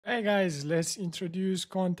Hey guys, let's introduce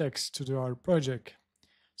context to our project.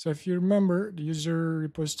 So if you remember, the user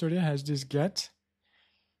repository has this get.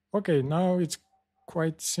 Okay, now it's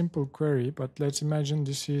quite simple query, but let's imagine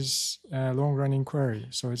this is a long-running query.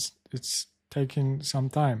 So it's taking some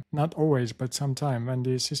time, not always, but some time when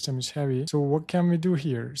the system is heavy. So what can we do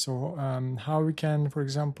here? So how we can, for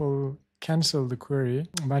example, cancel the query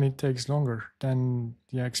when it takes longer than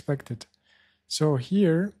the expected. So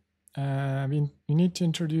here, we need to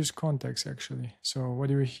introduce context actually. So what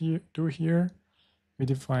do we do here? We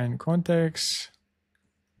define context,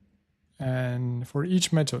 and for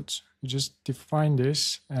each method, we just define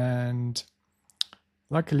this, and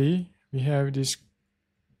luckily we have this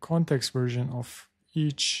context version of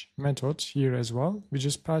each method here as well. We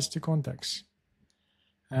just pass the context,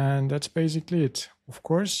 and that's basically it. Of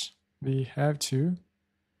course, we have to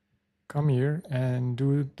come here and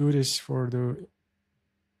do this for the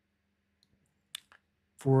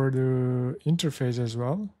interface as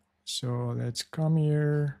well. So let's come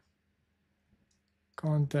here,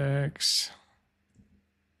 context,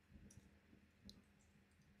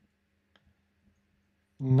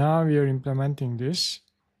 now we are implementing this,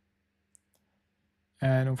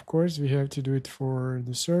 and of course we have to do it for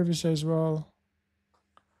the service as well.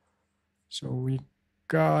 So we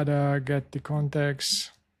gotta get the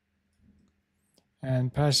context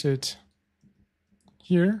and pass it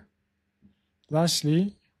here.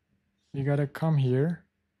 Lastly, we gotta come here,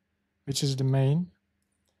 which is the main,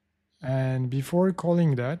 and before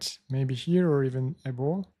calling that, maybe here or even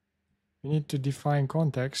above, we need to define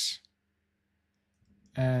context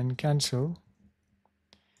and cancel,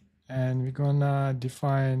 and we're gonna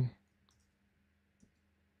define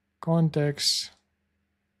context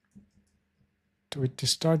with the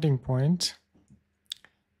starting point.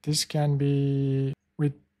 This can be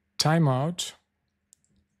with timeout,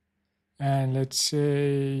 and let's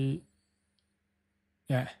say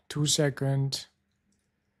 2 seconds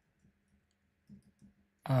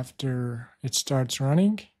after it starts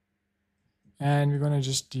running, and we're gonna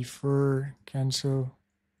just defer, cancel,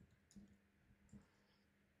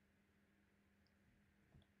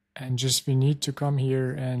 and just we need to come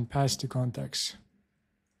here and pass the context,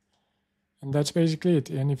 and that's basically it.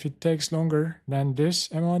 And if it takes longer than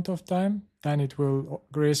this amount of time, then it will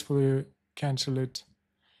gracefully cancel it,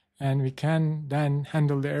 and we can then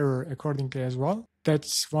handle the error accordingly as well.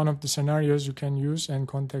 That's one of the scenarios you can use, and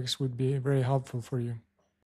context would be very helpful for you.